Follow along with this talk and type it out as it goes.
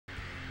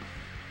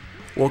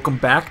Welcome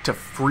back to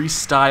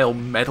Freestyle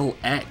Metal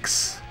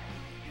X,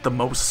 the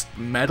most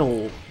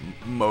metal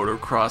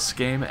motocross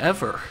game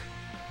ever.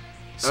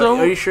 So,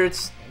 are you sure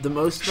it's the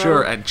most metal?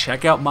 Sure, and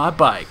check out my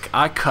bike.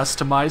 I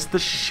customized the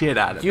shit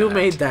out of it. You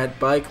made that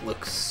bike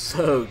look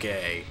so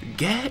gay.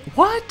 Get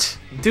what?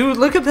 Dude,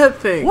 look at that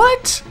thing.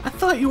 What? I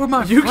thought you were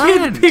my you friend. You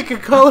can't pick a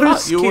color I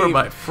thought scheme. You were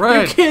my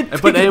friend. You can't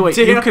pick but anyway,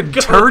 a you can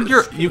scheme.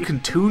 you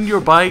can tune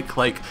your bike,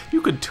 like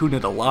you can tune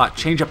it a lot.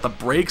 Change up the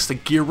brakes, the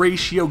gear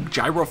ratio,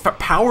 gyro,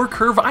 power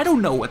curve. I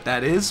don't know what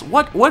that is.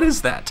 What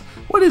is that?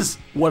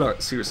 What are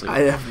seriously?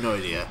 I have no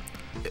idea.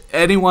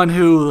 Anyone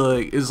who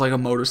is like a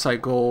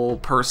motorcycle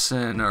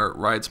person or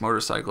rides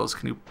motorcycles,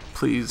 can you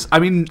please? I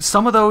mean,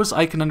 some of those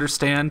I can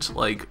understand.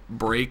 Like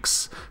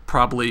brakes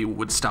probably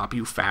would stop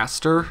you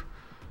faster,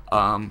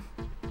 but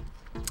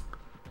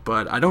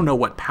I don't know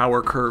what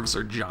power curves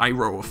or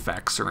gyro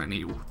effects or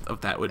any of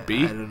that would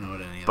be. I don't know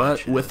what any of that But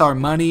shit with is. our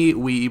money,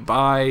 we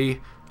buy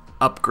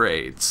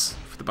upgrades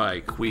for the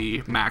bike.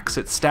 We max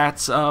its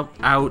stats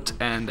out,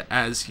 and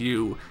as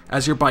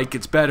your bike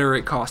gets better,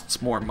 it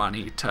costs more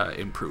money to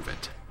improve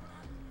it.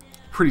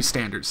 Pretty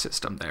standard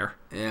system there.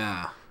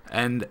 Yeah.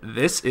 And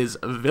this is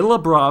Villa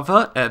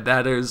Brava, and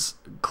that is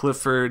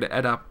Clifford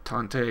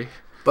Adaptante.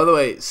 By the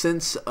way,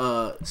 since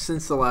the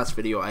last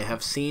video, I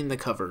have seen the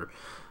cover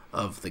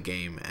of the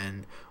game,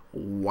 and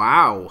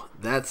wow,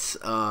 that's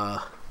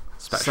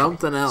Special.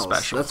 something else.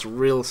 Special. That's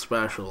real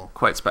special.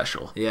 Quite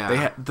special.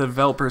 Yeah. The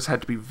developers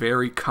had to be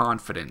very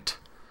confident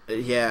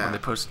Yeah. when they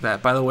posted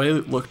that. By the way,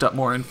 looked up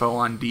more info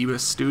on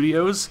Divas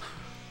Studios,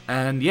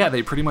 and yeah,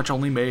 they pretty much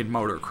only made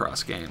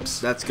motocross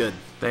games. That's good.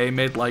 They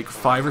made like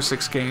 5 or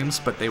 6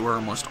 games, but they were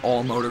almost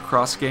all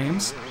motocross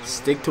games.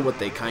 Stick to what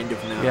they kind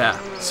of know. Yeah,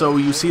 so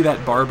you see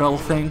that barbell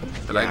thing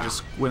that I Yeah.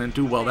 just went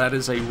into? Well, that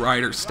is a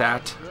rider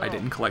stat. I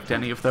didn't collect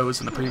any of those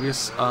in the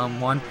previous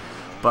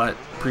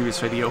previous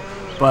video.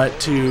 But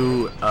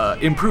to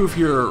improve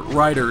your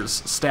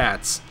rider's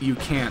stats, you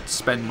can't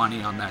spend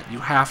money on that. You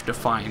have to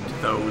find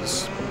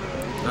those.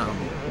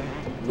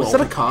 Was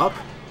that a cop?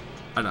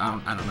 I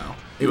don't know.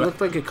 It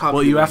looked like a cop.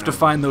 Well, you have to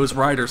find those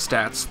rider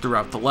stats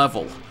throughout the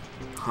level.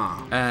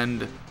 Huh.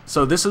 And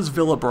so this is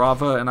Villa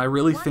Brava, and I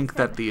really think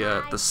that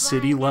the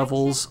city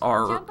levels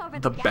are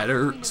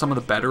some of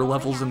the better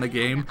levels in the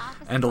game,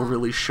 and it'll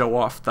really show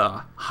off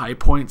the high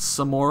points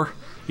some more.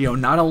 You know,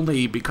 not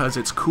only because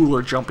it's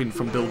cooler jumping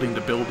from building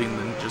to building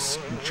than just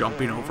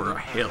jumping over a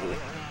hill,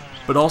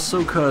 but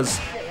also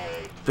because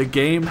the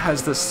game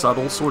has this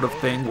subtle sort of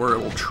thing where it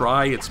will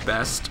try its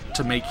best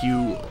to make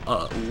you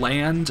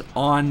land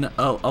on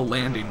a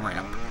landing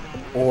ramp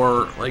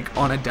or like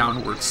on a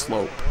downward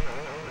slope.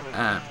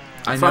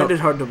 I find it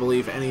hard to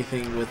believe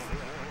anything with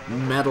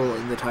metal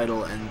in the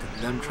title and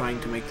them trying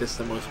to make this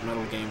the most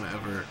metal game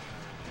ever,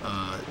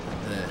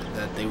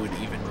 that they would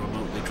even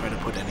remotely try to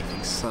put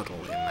anything subtle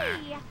in there.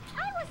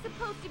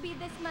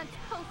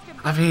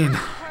 I mean,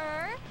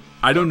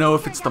 I don't know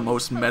if it's the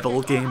most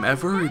metal game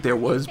ever. There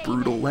was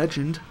Brutal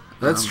Legend.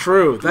 That's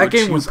true. That which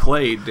game was you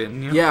played,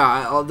 didn't you?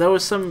 Yeah, there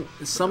was some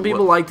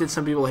people liked it,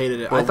 some people hated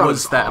it. I thought it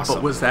was awesome.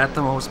 But was that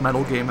the most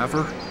metal game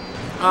ever?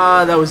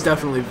 That was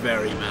definitely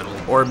very metal.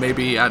 Or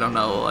maybe, I don't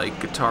know, like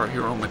Guitar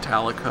Hero,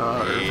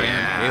 Metallica, or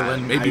Van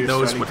Halen. Maybe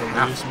those would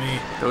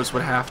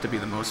have to be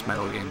the most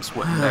metal games,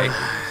 wouldn't they?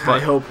 But, I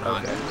hope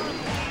not.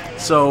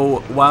 So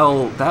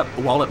while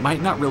it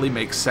might not really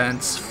make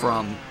sense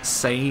from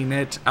saying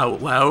it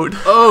out loud.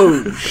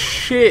 Oh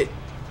shit!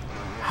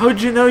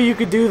 How'd you know you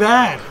could do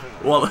that?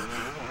 Well,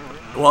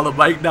 while it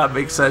might not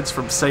make sense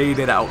from saying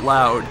it out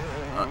loud,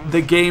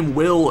 the game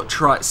will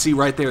try. See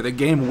right there, the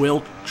game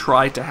will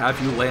try to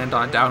have you land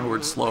on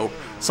downward slope.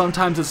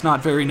 Sometimes it's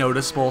not very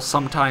noticeable.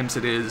 Sometimes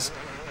it is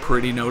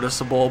pretty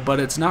noticeable,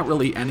 but it's not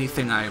really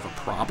anything I have a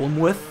problem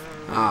with.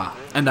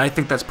 And I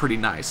think that's pretty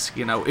nice.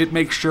 You know, it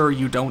makes sure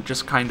you don't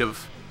just kind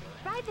of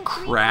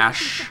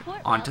crash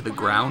onto the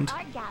ground.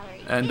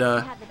 And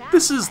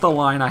this is the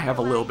line I have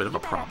a little bit of a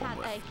problem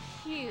with.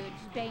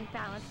 Bank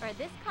balance or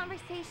this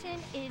conversation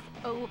is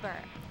over.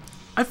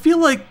 I feel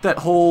like that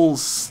whole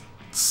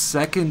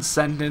second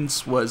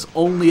sentence was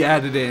only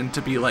added in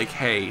to be like,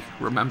 hey,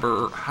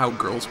 remember how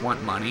girls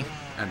want money?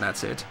 And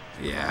that's it.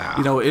 Yeah.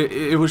 You know,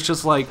 it was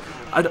just like,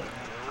 I don't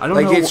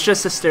like know. It's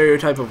just a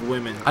stereotype of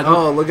women.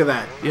 Oh, look at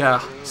that.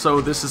 Yeah, so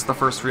this is the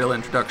first real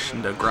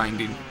introduction to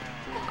grinding.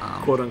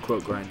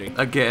 Quote-unquote grinding.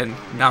 Again,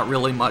 not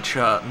really much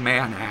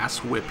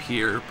man-ass whip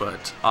here,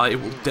 but I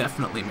will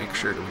definitely make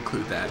sure to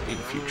include that in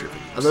future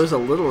videos. Oh, there's a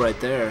little right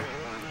there.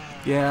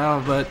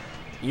 Yeah, but...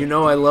 You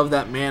know I love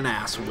that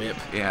man-ass whip.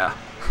 Yeah.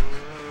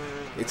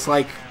 It's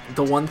like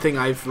the one thing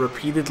I've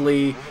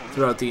repeatedly,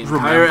 throughout the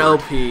entire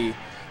LP,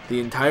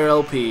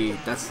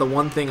 that's the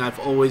one thing I've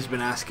always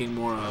been asking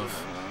more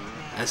of,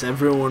 as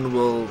everyone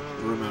will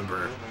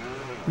remember.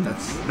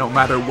 That's no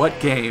matter what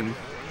game...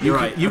 You're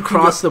right,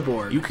 across the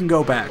board. You can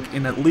go back.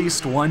 In at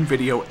least one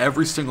video,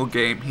 every single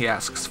game, he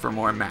asks for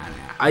more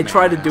man-ass. I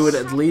try to do it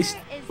at least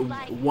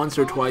once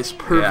or twice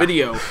per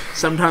video.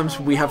 Sometimes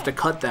we have to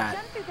cut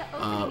that.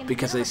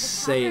 because I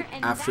say it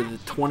after the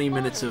 20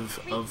 minutes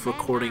of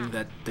recording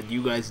that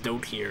you guys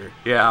don't hear.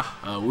 Yeah.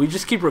 We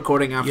just keep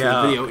recording after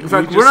the video. In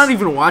fact, we're we're not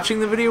even watching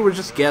the video, we're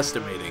just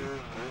guesstimating.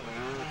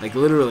 Like,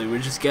 literally, we're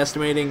just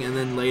guesstimating, and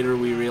then later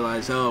we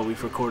realize, oh,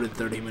 we've recorded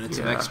 30 minutes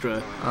of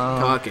extra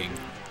talking.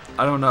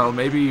 I don't know,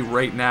 maybe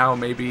right now,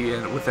 maybe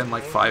within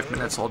like 5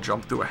 minutes I'll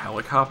jump through a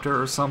helicopter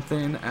or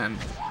something, and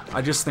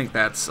I just think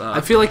that's...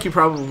 I feel like you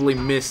probably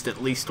missed at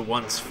least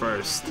once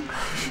first.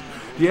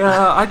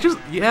 Yeah, I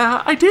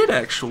did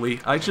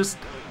actually. I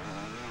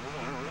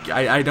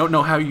don't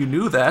know how you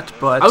knew that,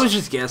 but... I was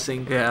just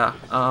guessing. Yeah,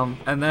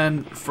 and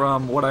then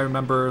from what I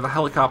remember, the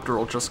helicopter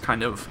will just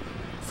kind of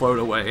float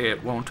away.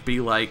 It won't be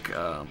like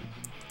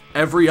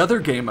every other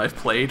game I've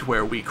played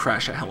where we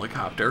crash a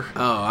helicopter.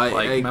 Oh,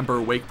 I remember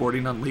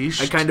Wakeboarding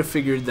Unleashed? I kind of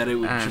figured that it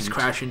would just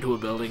crash into a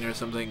building or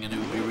something and it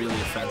would be really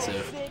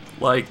offensive.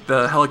 Like,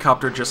 the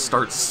helicopter just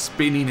starts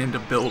spinning into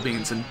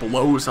buildings and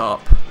blows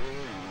up.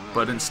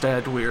 But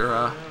instead,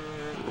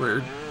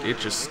 it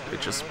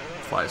just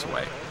flies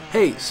away.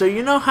 Hey, so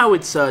you know how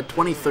it's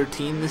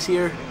 2013 this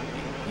year?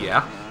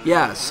 Yeah.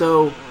 Yeah.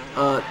 So,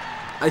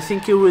 I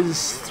think it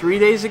was 3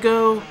 days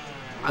ago.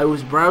 I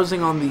was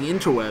browsing on the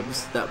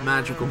interwebs, that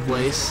magical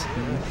place,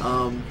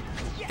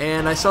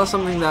 and I saw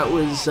something that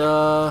was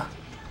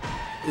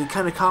it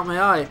kind of caught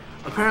my eye.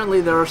 Apparently,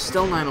 there are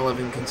still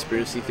 9/11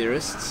 conspiracy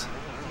theorists.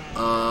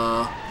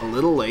 A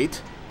little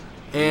late.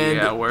 And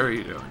yeah, where are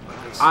you doing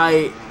with this?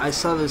 I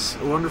saw this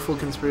wonderful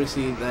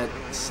conspiracy that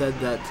said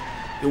that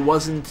it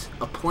wasn't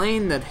a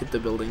plane that hit the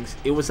buildings,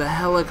 it was a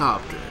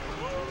helicopter.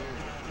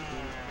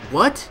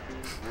 What?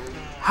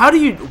 How do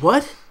you...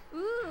 What?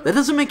 That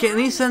doesn't make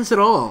any sense at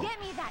all.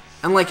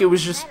 And like, it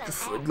was just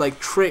like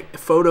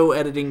photo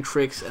editing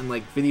tricks and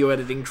like video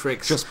editing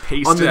tricks. Just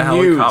pasted a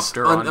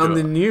helicopter on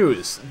the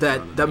news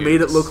that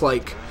made it look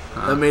like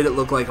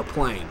a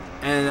plane.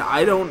 And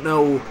I don't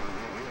know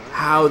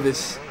how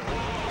this...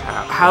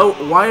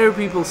 why are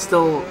people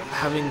still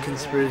having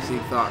conspiracy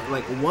thought?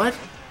 Like, what?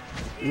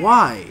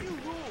 Why?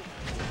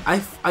 I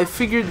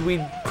figured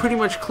we'd pretty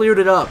much cleared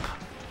it up.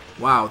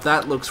 Wow,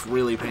 that looks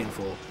really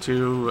painful.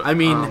 I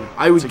mean,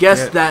 I would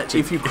guess that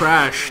if you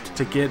crashed...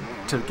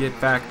 To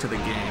get back to the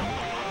game.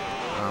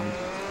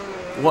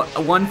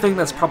 One thing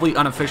that's probably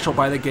unofficial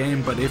by the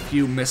game, but if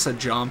you miss a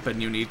jump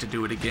and you need to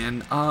do it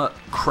again,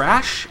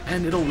 crash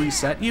and it'll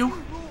reset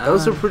you. That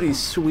was a pretty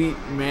sweet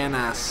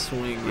man-ass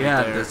swing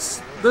right there.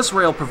 This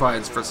rail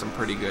provides for some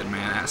pretty good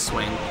man-ass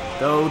swing.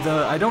 Though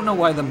I don't know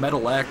why the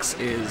Metal X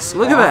is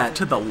Look at that.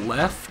 to the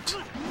left.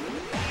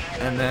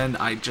 And then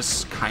I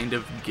just kind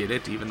of get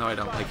it, even though I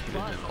don't like hit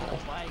it at all.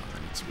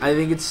 I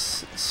think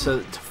it's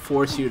so to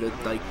force you to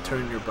like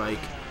turn your bike.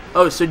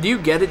 Oh, so do you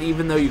get it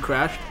even though you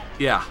crashed?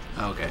 Yeah.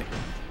 Okay.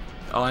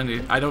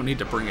 I don't need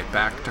to bring it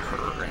back to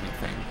her or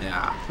anything.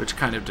 Yeah. Which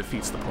kind of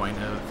defeats the point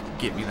of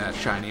get me that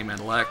shiny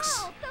Metal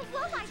X.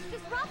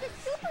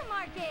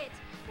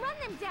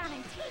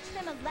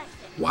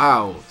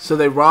 Wow, so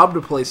they robbed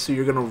a place, so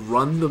you're gonna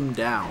run them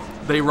down.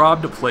 They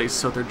robbed a place,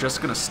 so they're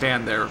just gonna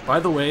stand there. By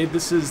the way,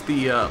 this is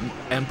the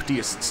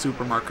emptiest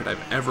supermarket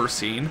I've ever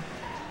seen.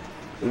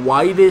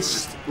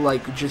 Widest,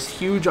 like, just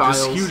huge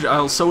aisles. Just huge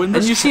aisles. So in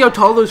this and you see how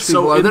tall those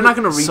people are. They're not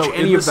gonna reach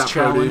any of that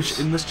challenge. produce.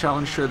 In this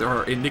challenge, sure, there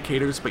are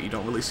indicators, but you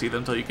don't really see them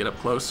until you get up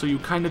close. So you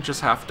kind of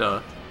just have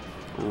to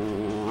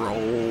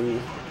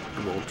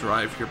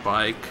drive your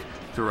bike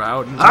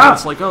throughout, and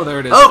it's like, oh, there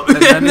it is. Oh,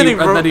 and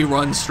then he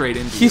runs straight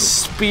into you. He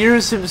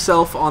spears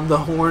himself on the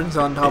horns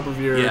on top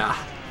of your... Yeah,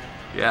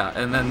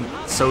 and then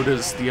so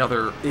does the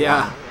other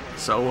one.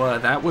 So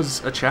that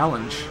was a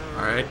challenge,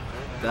 alright?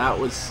 That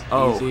was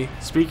easy.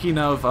 Speaking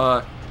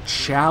of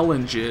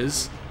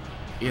challenges,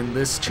 in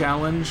this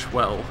challenge,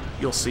 well,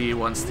 you'll see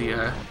once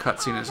the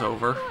cutscene is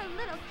over.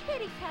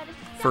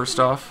 First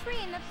off,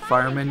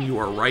 fireman, you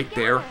are right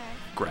there.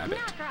 Grab it.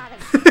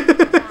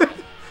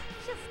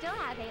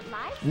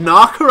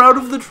 Knock her out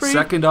of the tree?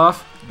 Second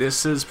off,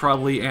 this is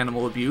probably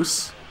animal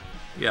abuse.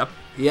 Yep.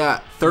 Yeah.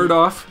 Third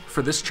off,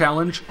 for this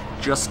challenge,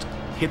 just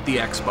hit the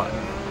X button.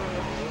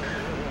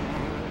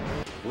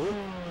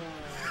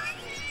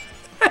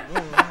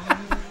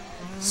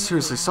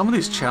 Seriously, some of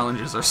these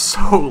challenges are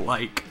so,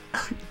 like,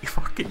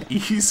 fucking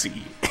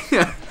easy.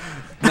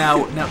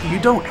 Now, you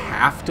don't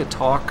have to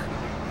talk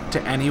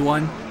to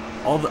anyone.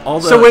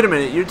 So wait a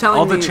minute, you're telling me...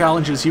 All the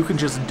challenges you can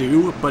just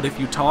do, but if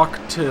you talk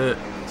to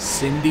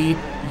Cindy,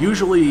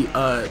 usually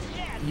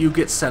you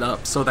get set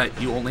up so that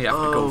you only have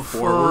to go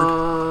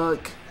forward.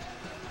 Fuck.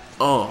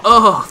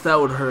 Oh, that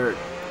would hurt.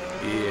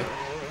 Yeah.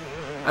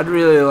 I'd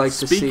really like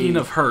to see... Speaking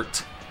of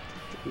hurt,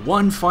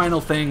 one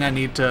final thing I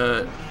need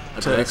to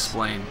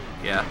explain.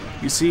 Yeah.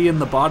 You see in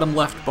the bottom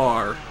left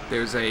bar,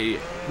 there's a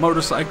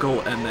motorcycle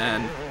and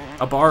then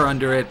a bar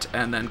under it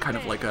and then kind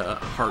of like a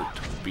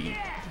heartbeat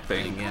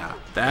thing. Yeah.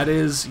 That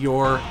is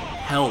your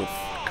health,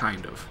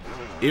 kind of.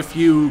 If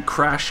you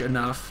crash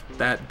enough,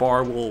 that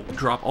bar will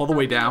drop all the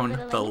way down,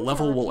 the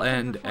level will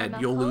end, and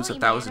you'll lose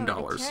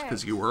 $1,000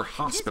 because you were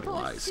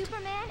hospitalized.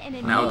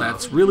 Now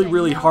that's really,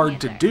 really hard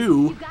to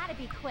do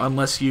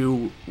unless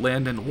you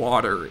land in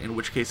water, in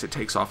which case it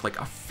takes off like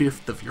a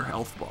fifth of your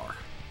health bar.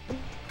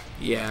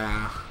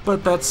 Yeah.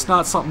 But that's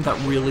not something that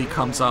really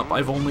comes up.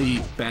 I've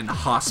only been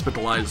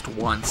hospitalized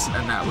once,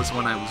 and that was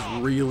when I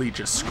was really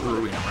just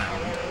screwing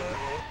around.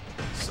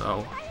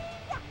 So,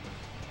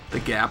 the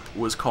gap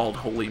was called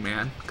Holy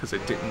Man, because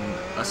it didn't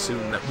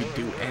assume that we'd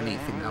do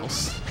anything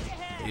else.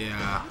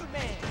 Yeah.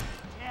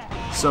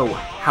 So,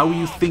 how are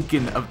you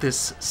thinking of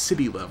this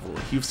city level?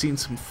 You've seen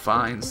some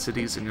fine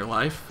cities in your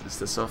life. Is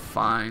this a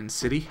fine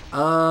city?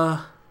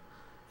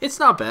 It's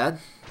not bad.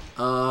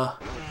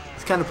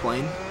 It's kind of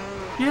plain.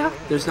 Yeah.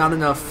 There's not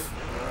enough,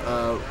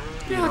 kind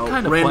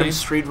of random plain.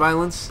 street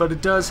violence. But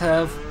it does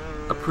have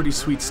a pretty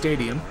sweet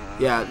stadium.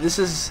 Yeah, this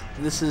is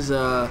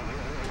a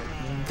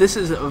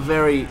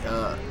very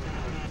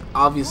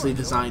obviously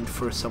designed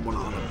for someone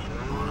on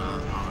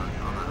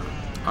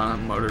On a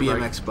motorbike.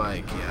 BMX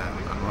bike.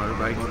 Yeah, On a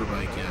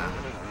motorbike. Yeah,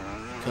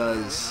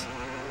 because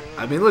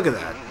I mean, look at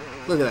that.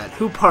 Look at that.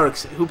 Who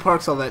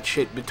parks all that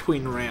shit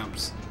between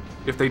ramps?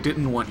 If they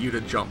didn't want you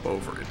to jump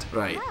over it.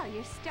 Right.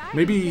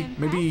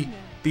 Maybe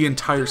the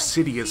entire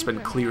city has been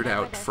cleared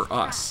out for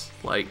us.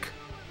 Like,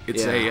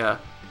 it's a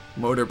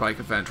motorbike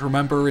event.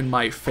 Remember in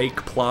my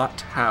fake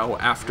plot how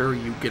after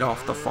you get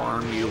off the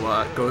farm, you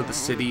go to the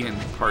city and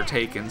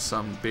partake in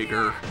some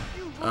bigger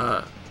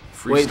freestyle.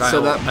 Wait,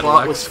 so that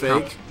plot was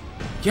fake?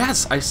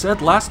 Yes, I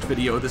said last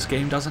video this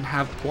game doesn't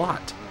have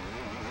plot.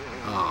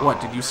 Oh. What,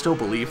 did you still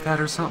believe that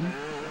or something?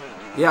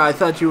 Yeah, I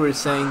thought you were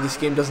saying this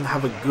game doesn't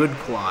have a good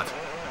plot.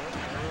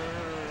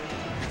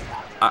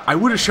 I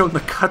would have shown the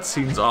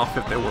cutscenes off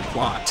if there were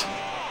plot.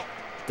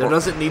 There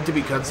doesn't need to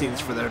be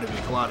cutscenes for there to be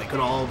plot. It could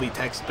all be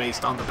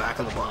text-based on the back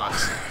of the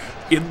box.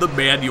 In the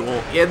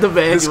manual. In the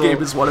manual. This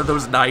game is one of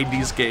those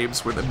 90s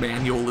games where the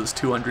manual is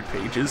 200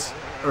 pages.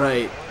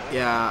 Right,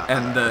 yeah.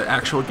 And the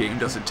actual game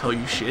doesn't tell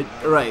you shit.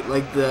 Right,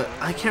 like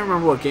I can't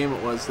remember what game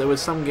it was. There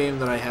was some game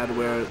that I had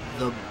where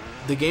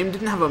the game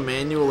didn't have a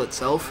manual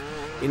itself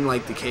in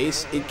like the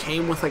case. It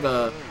came with like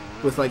a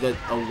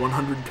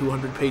 100,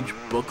 200 page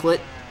booklet,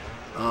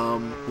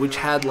 which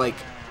had like,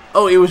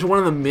 oh, it was one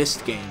of the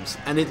Myst games,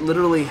 and it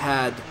literally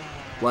had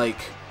like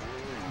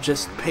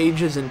just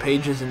pages and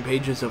pages and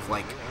pages of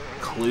like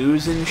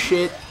clues and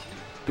shit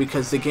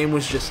because the game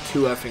was just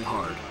too effing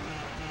hard.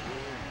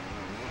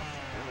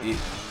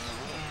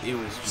 It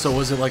was just... So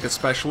was it like a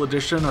special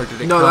edition, or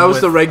did it? No, come that was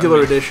with, the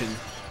regular edition.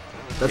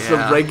 That's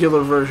Yeah. the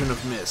regular version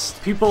of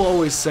Myst. People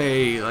always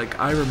say, like,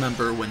 I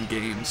remember when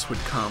games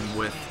would come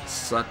with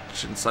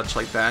such and such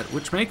like that,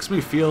 which makes me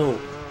feel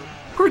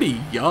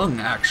pretty young,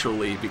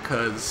 actually,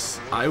 because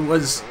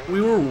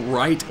we were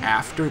right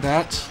after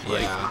that.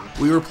 Like, Yeah.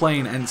 we were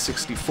playing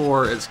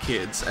N64 as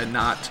kids, and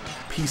not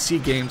PC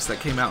games that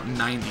came out in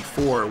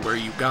 '94, where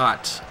you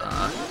got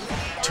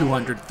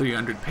 200,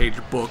 300 page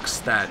books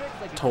that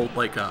told,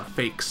 like, a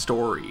fake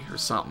story or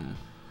something.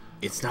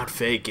 It's not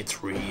fake,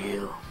 it's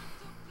real.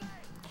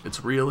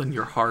 It's real in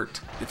your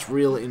heart. It's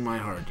real in my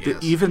heart, yes.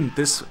 Even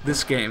this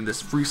game,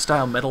 this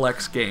Freestyle Metal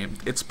X game,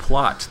 its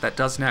plot that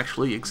doesn't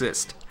actually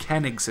exist,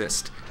 can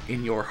exist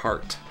in your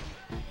heart.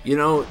 You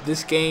know,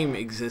 this game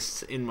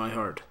exists in my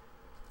heart.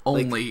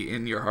 Only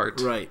in your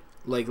heart. Right.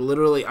 Like,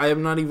 literally, I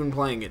am not even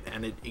playing it,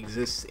 and it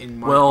exists in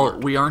my Well,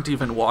 heart. we aren't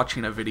even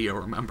watching a video,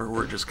 remember?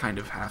 We're just kind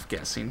of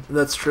half-guessing.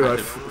 That's true. I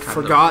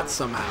forgot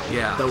somehow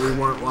that we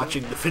weren't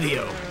watching the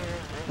video.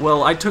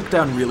 Well, I took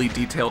down really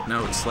detailed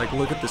notes. Like,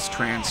 look at this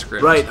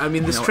transcript. Right, I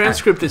mean, this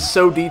transcript is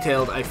so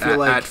detailed, I feel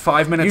like at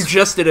 5 minutes, you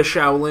just did a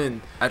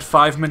Shaolin. At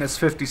 5 minutes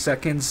 50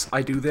 seconds,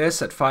 I do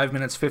this. At 5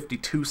 minutes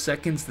 52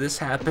 seconds, this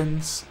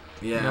happens.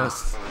 Yeah. You know,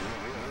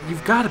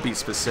 you've got to be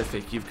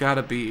specific. You've got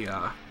to be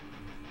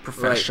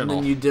professional. Right, and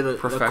then you did a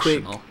quick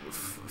professional.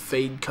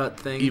 Fade cut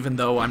thing. Even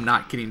though I'm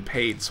not getting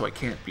paid, so I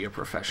can't be a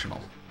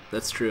professional.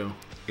 That's true.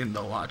 In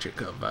the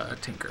logic of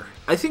Tinker.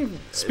 I think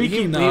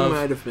he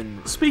might have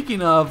been.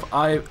 Speaking of,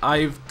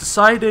 I've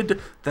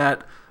decided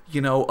that,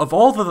 you know, of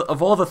all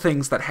the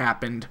things that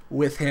happened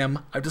with him,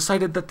 I've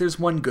decided that there's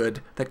one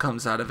good that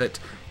comes out of it.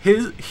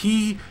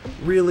 He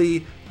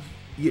really,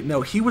 you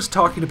know, he was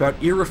talking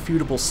about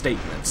irrefutable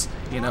statements.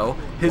 You know,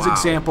 his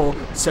example,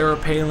 Sarah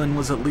Palin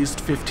was at least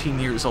 15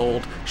 years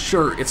old.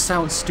 Sure, it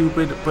sounds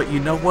stupid, but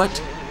you know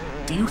what?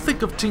 Do you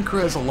think of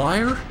Tinker as a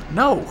liar?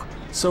 No.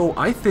 So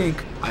I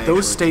think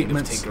those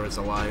statements. Think of Tinker as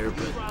a liar,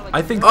 but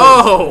I think.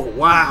 Oh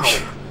wow!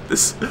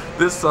 This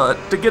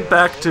to get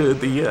back to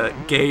the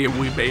game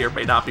we may or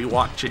may not be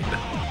watching.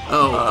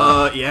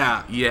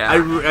 Yeah.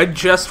 Yeah. I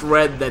just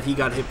read that he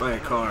got hit by a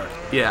car.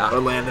 Yeah. Or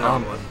landed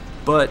on one.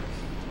 But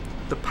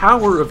the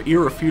power of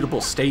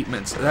irrefutable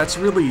statements, that's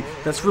really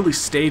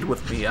stayed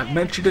with me. I've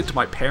mentioned it to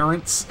my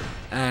parents,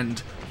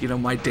 and you know,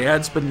 my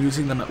dad's been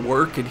using them at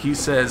work, and he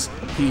says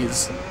he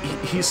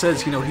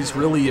says, you know, he's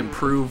really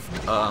improved.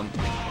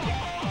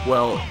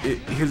 Well,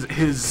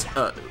 his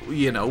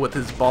you know, with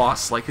his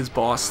boss, like his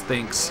boss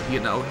thinks, you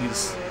know,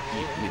 he's,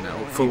 you know,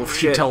 Full of he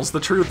shit. tells the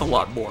truth a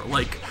lot more.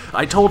 Like,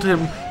 I told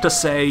him to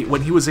say,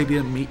 when he was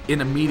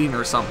in a meeting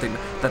or something,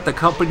 that the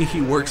company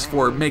he works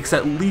for makes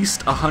at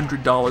least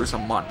 $100 a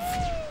month.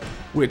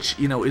 Which,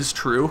 you know, is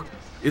true.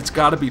 It's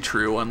gotta be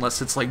true,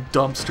 unless it's like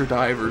Dumpster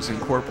Divers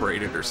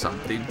Incorporated or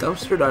something.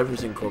 Dumpster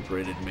Divers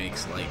Incorporated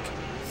makes like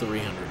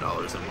 $300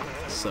 a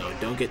month, so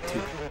don't get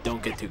too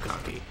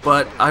cocky.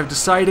 But I've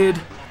decided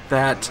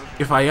that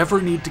if I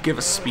ever need to give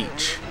a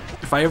speech,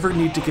 if I ever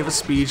need to give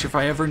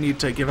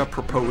a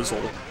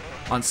proposal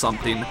on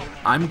something,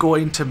 I'm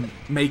going to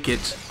make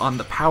it on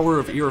the power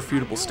of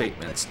irrefutable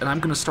statements, and I'm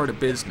going to start a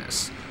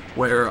business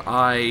where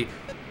I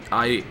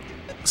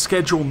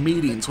schedule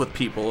meetings with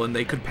people, and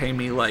they could pay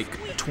me like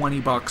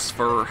 $20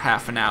 for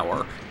half an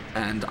hour,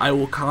 and I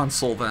will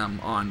console them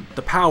on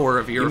the power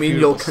of irrefutable. You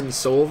mean you'll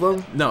console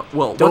them? No,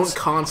 well, don't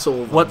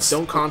console them.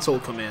 Don't console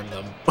command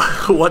them.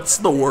 What's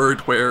the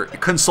word where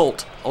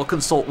consult? I'll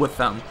consult with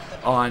them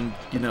on,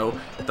 you know,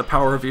 the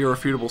power of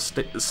irrefutable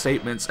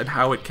statements and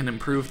how it can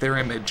improve their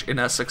image in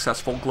a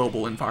successful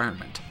global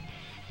environment.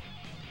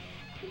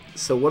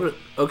 So what?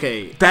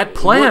 Okay. That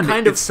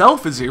plan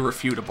itself is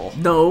irrefutable.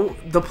 No,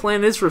 the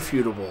plan is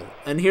refutable,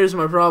 and here's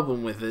my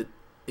problem with it.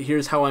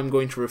 Here's how I'm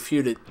going to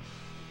refute it.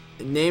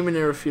 Name an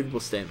irrefutable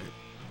statement.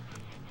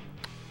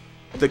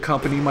 The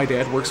company my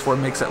dad works for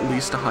makes at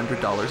least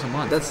 $100 a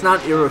month. That's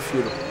not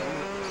irrefutable.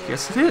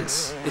 Yes, it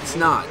is. It's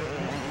not.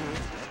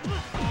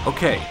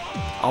 Okay,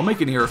 I'll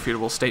make an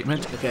irrefutable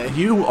statement. Okay.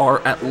 You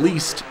are at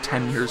least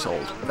 10 years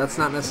old. That's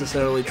not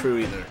necessarily true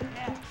either.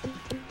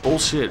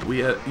 Bullshit.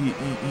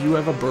 You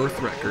have a birth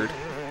record.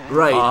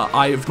 Right.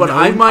 I have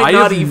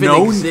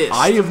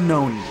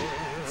known you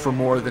for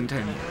more than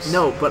 10 years.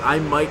 No, but I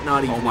might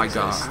not even. Oh my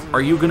exist. god.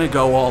 Are you gonna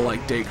go all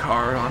like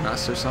Descartes on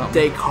us or something?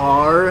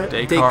 Descartes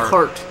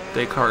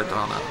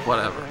on us.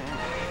 Whatever.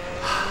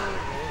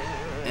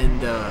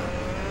 And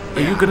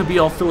Are you gonna be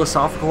all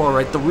philosophical?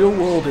 Alright, the real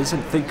world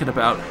isn't thinking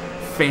about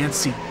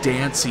fancy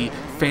pants,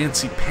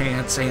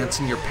 ants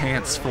in your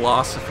pants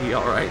philosophy,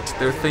 alright?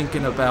 They're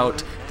thinking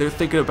about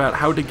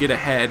how to get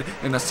ahead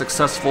in a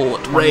successful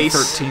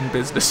 2013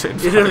 business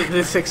environment.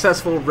 The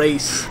successful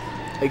race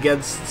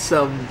against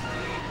some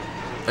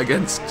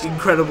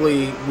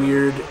incredibly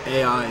weird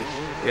AI.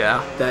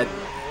 Yeah. That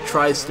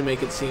tries to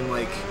make it seem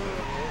like.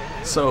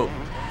 So,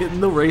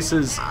 in the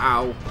races,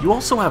 ow. You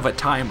also have a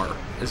timer,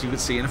 as you can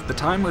see, and if the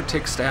timer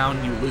ticks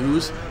down, you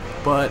lose,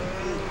 but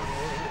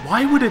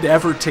why would it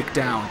ever tick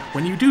down?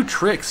 When you do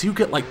tricks, you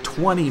get like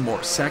 20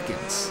 more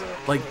seconds.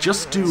 Like,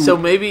 just do... So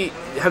maybe,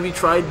 have you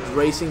tried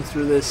racing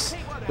through this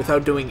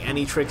without doing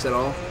any tricks at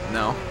all?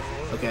 No.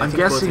 Okay, I'm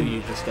guessing both of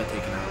you just got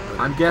taken out. But...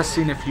 I'm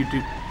guessing if you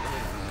do...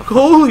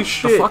 Holy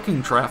shit! The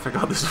fucking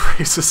traffic on this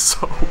race is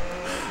so...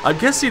 I'm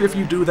guessing if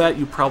you do that,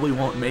 you probably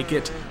won't make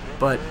it,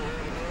 but...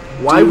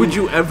 Why would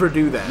you ever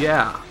do that?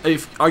 Yeah.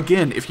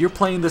 If you're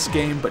playing this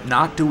game but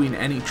not doing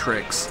any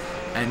tricks,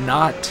 and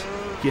not,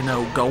 you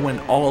know, going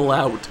all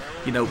out,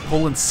 you know,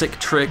 pulling sick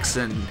tricks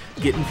and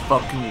getting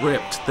fucking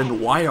ripped, then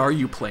why are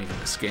you playing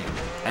this game?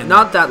 And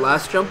not that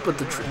last jump, but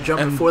the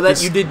jump before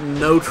that, you did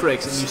no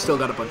tricks and you still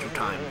got a bunch of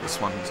time. This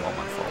one was all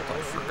my fault.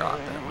 I forgot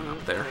that I went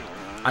up there.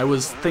 I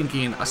was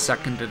thinking a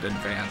second in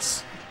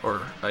advance,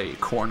 or a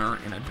corner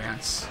in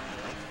advance,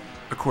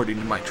 according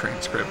to my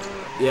transcript.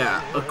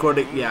 Yeah,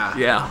 yeah.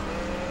 Yeah.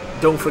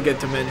 Don't forget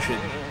to mention,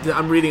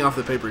 I'm reading off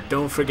the paper,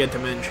 don't forget to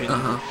mention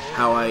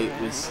how I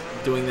was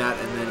doing that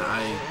and then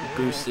I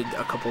boosted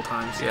a couple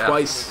times,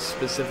 twice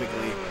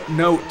specifically.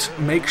 Note,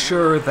 make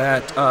sure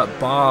that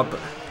Bob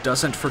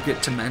doesn't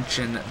forget to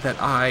mention that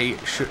I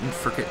shouldn't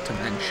forget to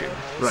mention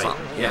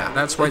something. Yeah,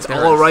 that's right it's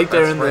there. All right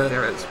there that's in right the,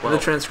 there as well. the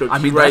transcript. I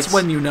mean, that's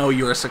when you know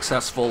you're a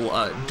successful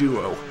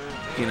duo.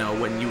 You know,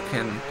 when you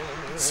can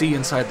see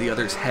inside the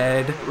other's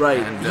head. Right.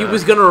 And, he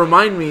was gonna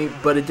remind me,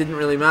 but it didn't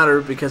really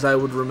matter because I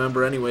would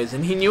remember anyways,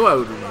 and he knew I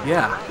would remember.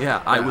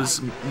 Yeah. I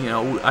was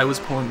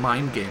pulling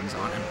mind games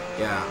on him.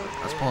 Yeah.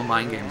 I was pulling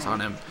mind games on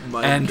him.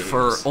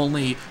 For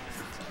only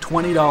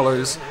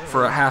 $20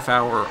 for a half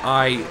hour,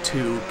 I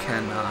too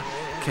can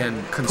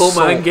consult,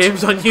 pull mind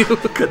games on you.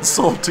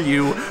 Consult to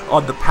you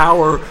on the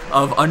power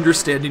of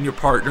understanding your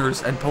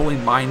partners and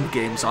pulling mind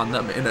games on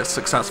them in a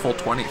successful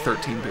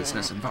 2013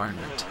 business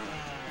environment.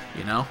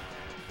 You know?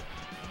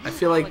 I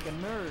feel like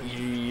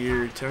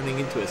you're turning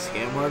into a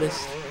scam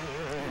artist,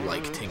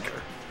 like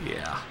Tinker.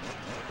 Yeah.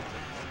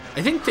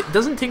 I think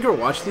doesn't Tinker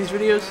watch these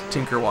videos?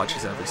 Tinker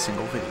watches every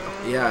single video.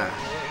 Yeah.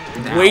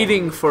 Now,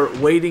 waiting for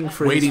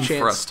his chance.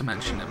 For us to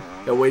mention him.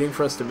 Yeah, waiting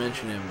for us to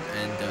mention him.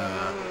 And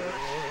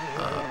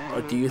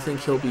do you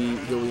think he'll be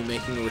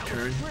making a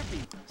return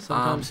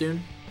sometime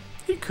soon?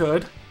 He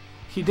could.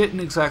 He didn't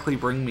exactly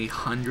bring me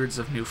hundreds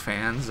of new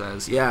fans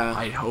as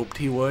I hoped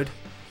he would.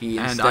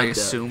 And I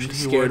assumed he would.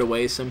 Scared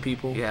away some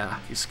people. Yeah,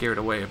 he scared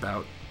away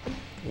about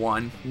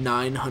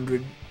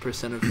 900%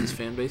 of his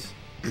fan base.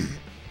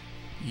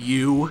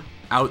 You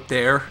out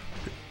there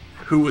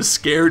who was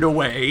scared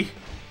away.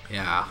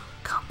 Yeah.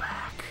 Come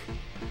back.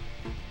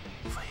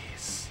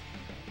 Please.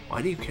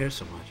 Why do you care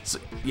so much? So,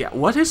 yeah,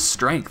 what is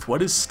strength?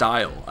 What is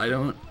style? I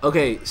don't...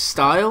 Okay,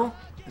 style,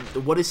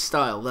 what is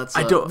style? That's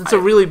that's a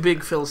really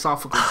big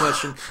philosophical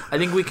question. I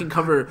think we can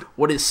cover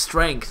what is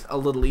strength a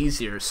little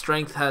easier.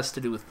 Strength has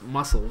to do with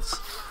muscles,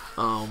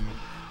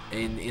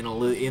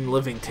 in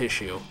living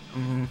tissue.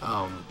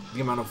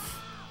 The amount of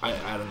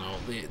I don't know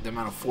the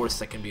amount of force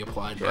that can be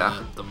applied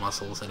by the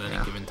muscles at any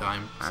given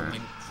time.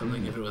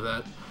 Something to do with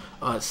that.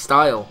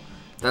 Style.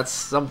 That's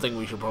something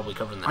we should probably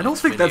cover in the next I don't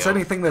think that's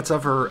video. anything that's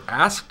ever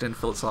asked in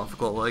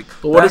philosophical. But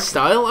what is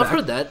style? I've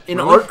heard that in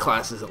art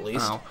classes at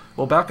least. Oh.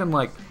 Well, back in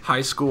like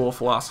high school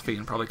philosophy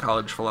and probably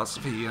college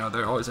philosophy,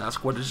 they always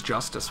ask, what is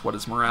justice? What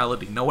is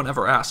morality? No one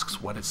ever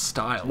asks, what is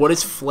style? What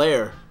is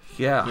flair?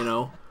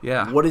 Yeah.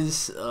 Yeah. What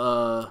is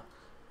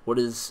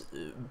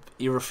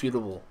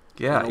irrefutable?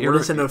 Yeah. What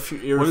is an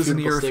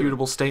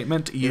irrefutable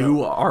statement?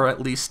 You are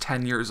at least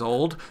 10 years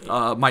old.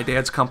 My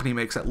dad's company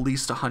makes at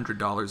least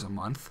 $100 a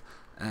month.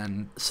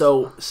 And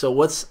so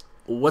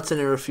what's an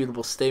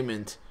irrefutable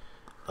statement,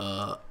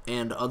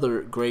 and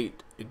other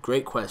great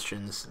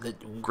questions that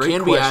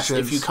can be asked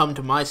if you come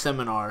to my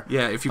seminar.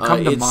 Yeah, if you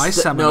come to my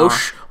seminar.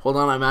 Hold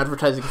on, I'm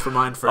advertising for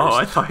mine first. Oh,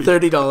 I thought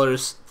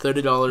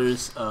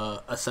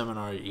 $30 a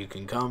seminar. You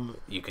can come.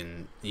 You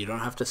don't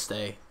have to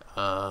stay.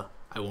 My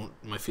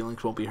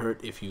feelings won't be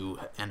hurt if you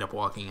end up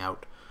walking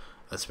out,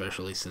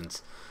 especially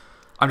since.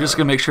 I'm just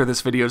gonna make sure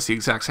this video is the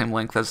exact same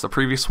length as the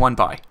previous one.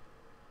 Bye.